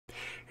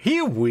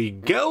Here we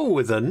go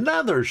with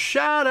another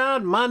Shout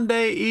Out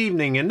Monday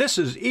evening, and this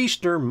is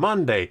Easter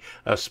Monday,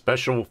 a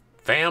special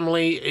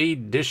family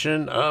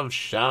edition of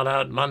Shout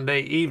Out Monday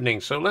evening.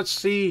 So let's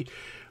see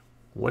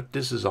what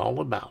this is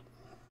all about.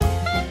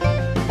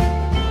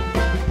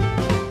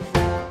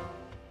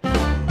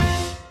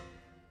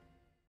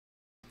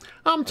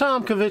 I'm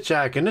Tom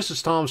Kovichak, and this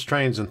is Tom's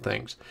Trains and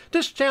Things.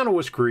 This channel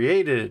was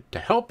created to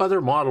help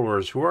other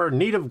modelers who are in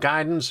need of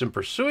guidance in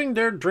pursuing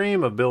their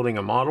dream of building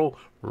a model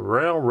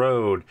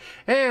railroad.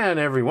 And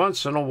every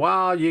once in a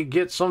while you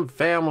get some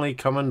family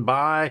coming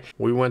by.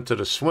 We went to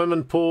the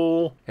swimming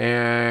pool,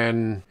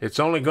 and it's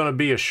only going to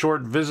be a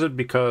short visit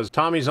because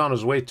Tommy's on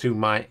his way to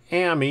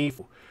Miami.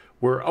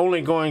 We're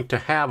only going to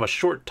have a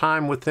short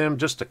time with him,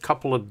 just a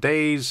couple of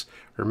days,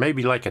 or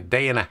maybe like a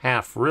day and a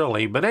half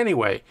really. But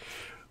anyway,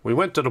 we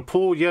went to the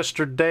pool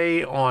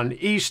yesterday on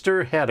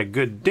Easter, had a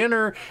good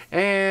dinner,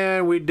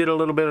 and we did a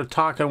little bit of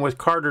talking with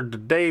Carter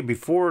today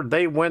before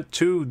they went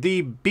to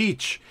the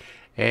beach.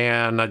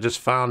 And I just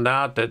found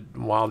out that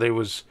while they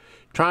was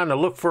trying to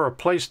look for a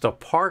place to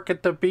park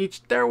at the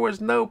beach, there was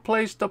no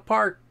place to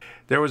park.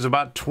 There was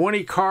about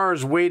 20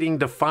 cars waiting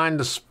to find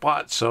the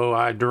spot, so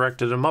I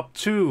directed them up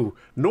to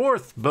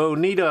North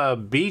Bonita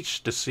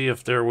Beach to see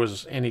if there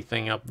was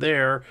anything up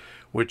there,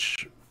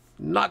 which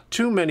not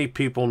too many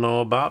people know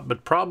about,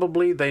 but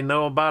probably they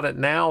know about it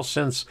now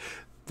since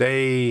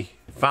they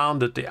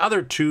found that the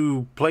other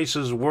two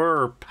places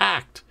were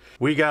packed.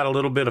 We got a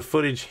little bit of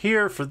footage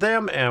here for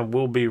them, and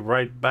we'll be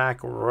right back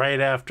right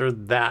after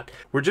that.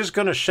 We're just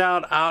going to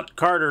shout out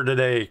Carter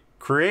today,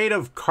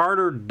 Creative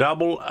Carter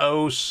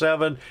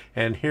 007,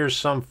 and here's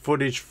some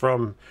footage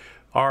from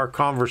our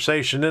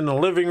conversation in the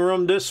living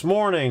room this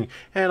morning,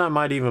 and I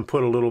might even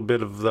put a little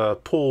bit of the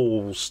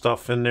pool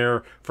stuff in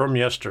there from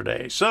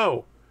yesterday.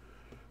 So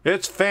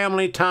it's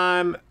family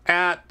time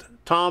at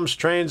Tom's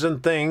Trains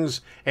and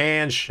Things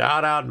and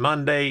Shout Out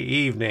Monday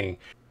evening.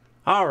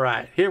 All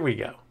right, here we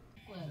go.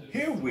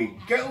 Here we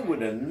go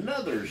with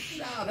another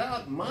Shout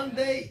Out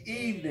Monday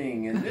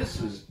evening, and this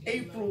is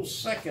April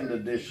 2nd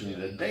edition,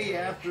 the day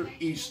after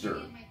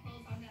Easter.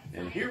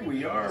 And here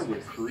we are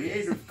with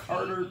Creative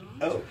Carter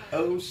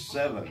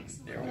 007.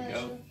 There we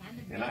go.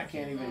 And I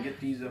can't even get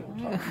these over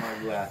top of my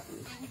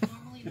glasses.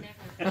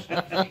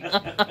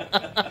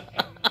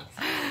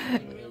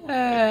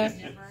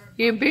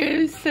 You're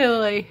being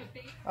silly.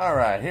 All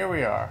right, here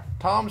we are.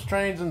 Tom's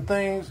Trains and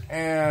Things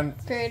and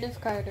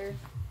Creative Carter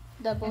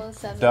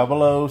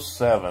 007.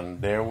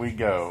 007. There we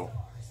go.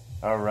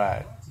 All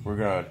right, we're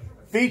going to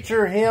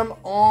feature him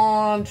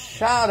on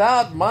Shout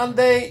Out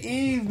Monday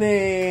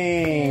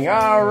evening.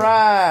 All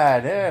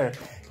right, there.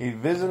 He's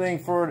visiting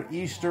for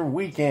Easter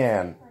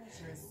weekend.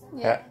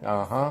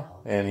 Yeah.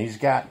 And he's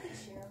got,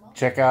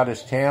 check out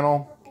his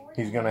channel.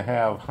 He's going to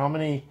have how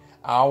many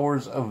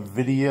hours of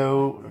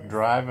video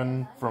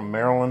driving from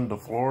Maryland to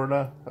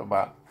Florida?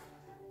 About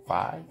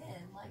 5?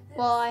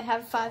 Well, I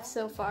have 5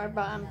 so far,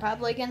 but I'm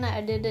probably going to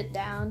edit it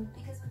down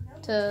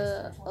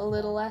to a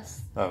little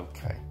less.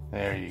 Okay,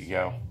 there you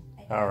go.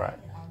 All right,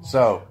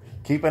 so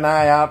keep an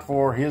eye out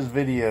for his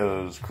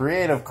videos.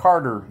 Creative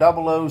Carter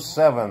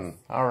 007.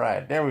 All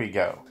right, there we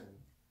go.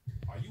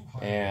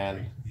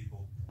 And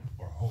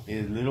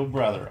his little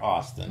brother,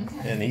 Austin,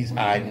 and he's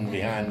hiding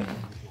behind him.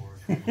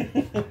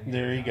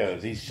 There he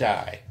goes. He's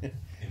shy.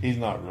 He's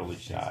not really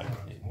shy.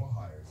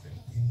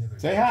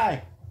 Say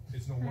hi.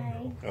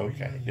 Hi.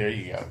 Okay, there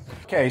you go.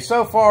 Okay,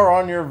 so far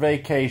on your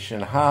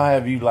vacation, how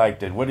have you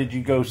liked it? What did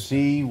you go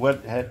see?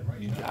 What had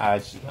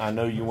I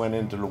know you went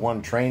into the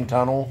one train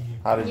tunnel.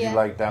 How did you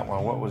like that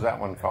one? What was that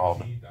one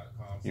called?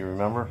 You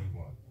remember?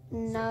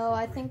 No,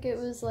 I think it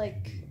was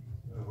like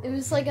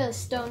a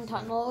stone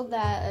tunnel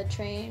that a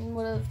train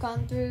would have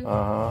gone through.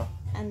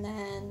 And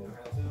then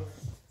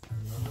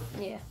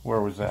yeah.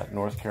 Where was that?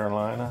 North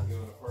Carolina?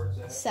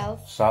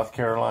 South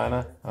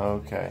Carolina?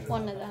 Okay.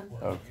 One of them.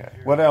 Okay.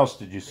 What else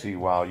did you see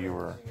while you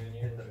were?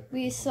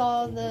 We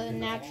saw the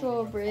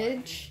natural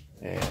bridge.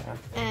 Yeah.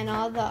 And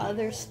all the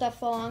other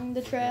stuff along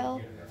the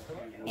trail.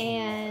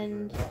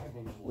 And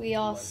we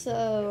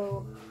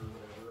also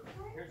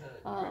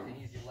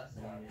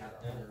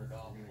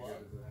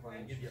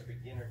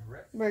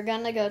we're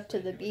gonna go to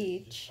the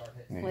beach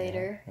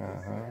later.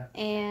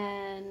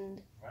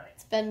 And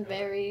it's been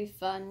very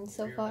fun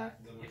so far.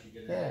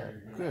 Yeah,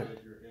 good.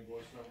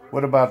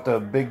 What about the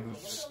big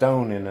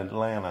stone in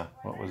Atlanta?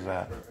 What was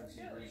that?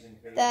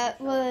 That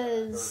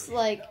was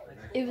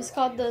it was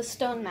called the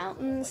Stone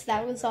Mountains.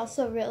 That was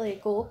also really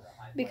cool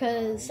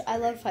because I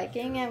love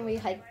hiking, and we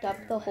hiked up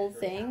the whole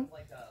thing.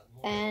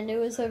 And it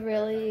was a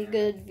really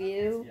good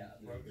view.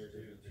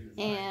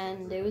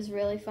 And it was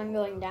really fun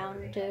going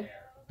down too.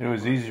 It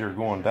was easier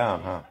going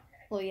down, huh?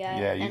 Well,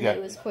 yeah, and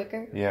it was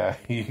quicker. Yeah,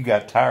 you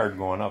got tired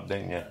going up,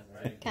 didn't you?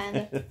 Kind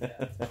of.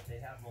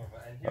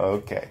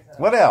 Okay.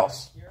 What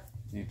else?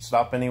 You'd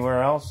stop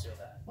anywhere else?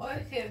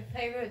 What's your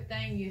favorite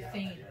thing you've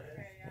seen?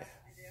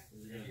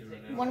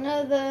 One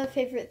of the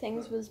favorite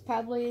things was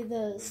probably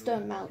the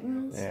Stone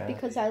Mountains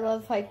because I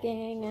love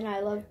hiking and I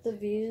love the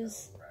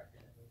views.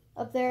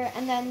 up there.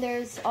 And then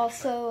there's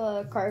also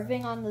a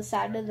carving on the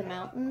side of the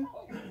mountain.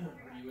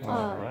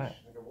 All right.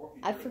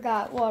 I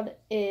forgot what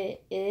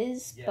it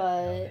is,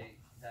 but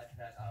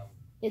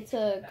it's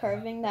a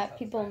carving that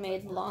people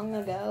made long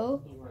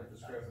ago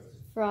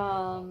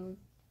from,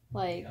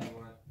 like,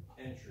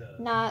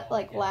 not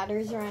like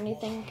ladders or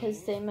anything,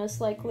 because they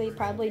most likely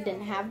probably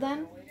didn't have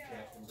them,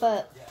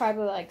 but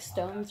probably like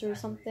stones or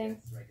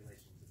something.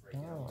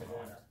 Oh.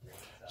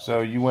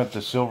 So you went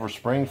to Silver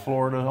Spring,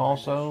 Florida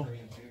also?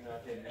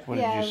 What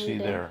did you see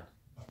there?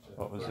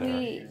 What was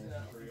there?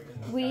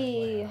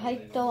 We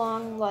hiked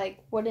along like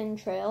wooden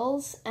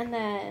trails, and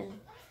then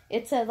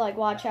it said like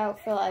watch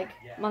out for like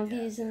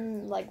monkeys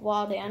and like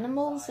wild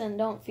animals and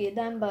don't feed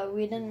them, but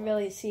we didn't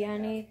really see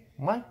any.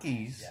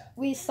 Monkeys?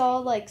 We saw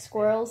like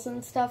squirrels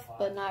and stuff,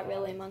 but not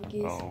really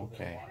monkeys. Oh,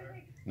 okay.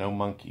 No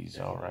monkeys,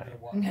 all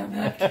right. No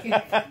monkeys.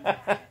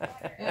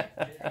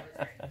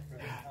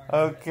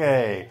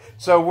 Okay,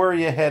 so where are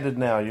you headed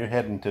now? You're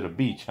heading to the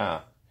beach,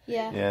 huh?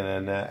 Yeah.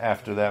 And then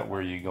after that, where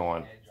are you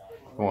going?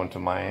 Going to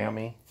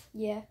Miami?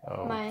 Yeah.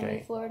 Okay.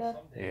 Miami, Florida.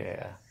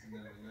 Yeah.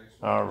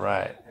 All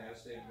right.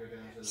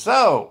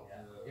 So,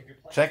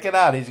 check it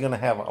out. He's going to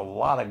have a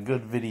lot of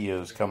good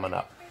videos coming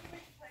up.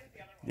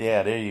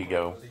 Yeah, there you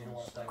go.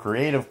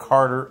 Creative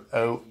Carter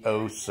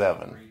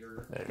 007.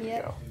 There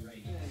you go.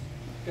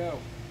 Go.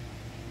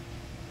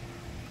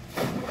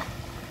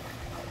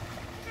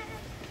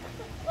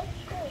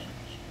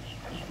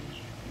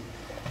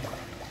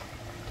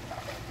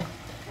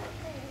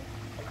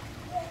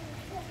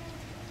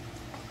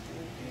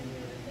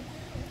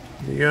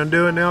 You going to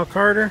do it now,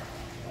 Carter?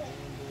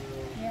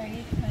 Yeah,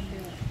 he's gonna do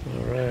it.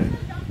 All right.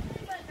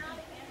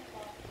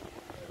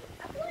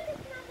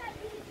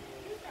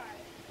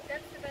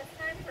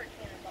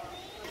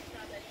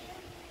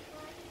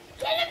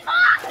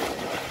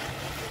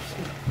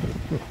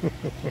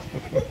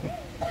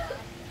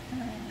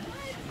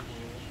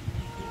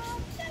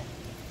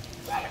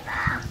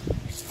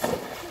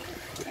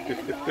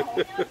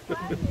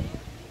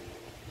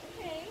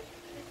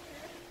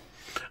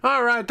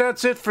 All right,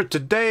 that's it for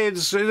today.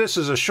 This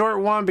is a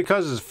short one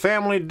because it's a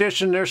family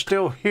edition. They're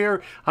still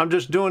here. I'm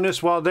just doing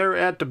this while they're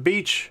at the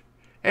beach.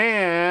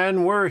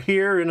 And we're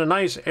here in a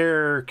nice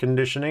air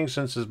conditioning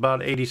since it's about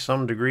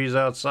 80-some degrees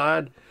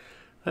outside.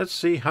 Let's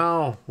see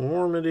how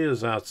warm it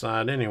is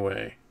outside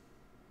anyway.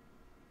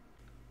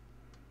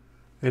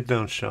 It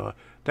don't show up.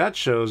 That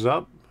shows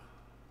up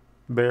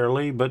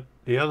barely, but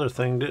the other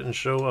thing didn't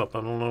show up.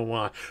 I don't know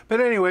why. But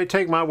anyway,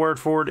 take my word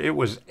for it. It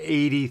was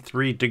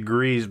 83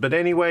 degrees. But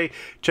anyway,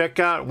 check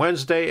out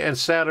Wednesday and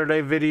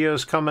Saturday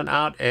videos coming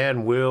out,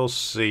 and we'll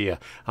see ya.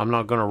 I'm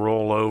not going to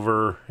roll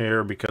over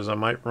here because I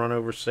might run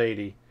over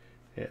Sadie.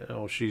 Yeah,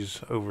 oh,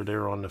 she's over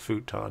there on the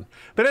futon.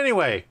 But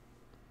anyway,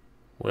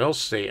 we'll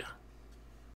see ya.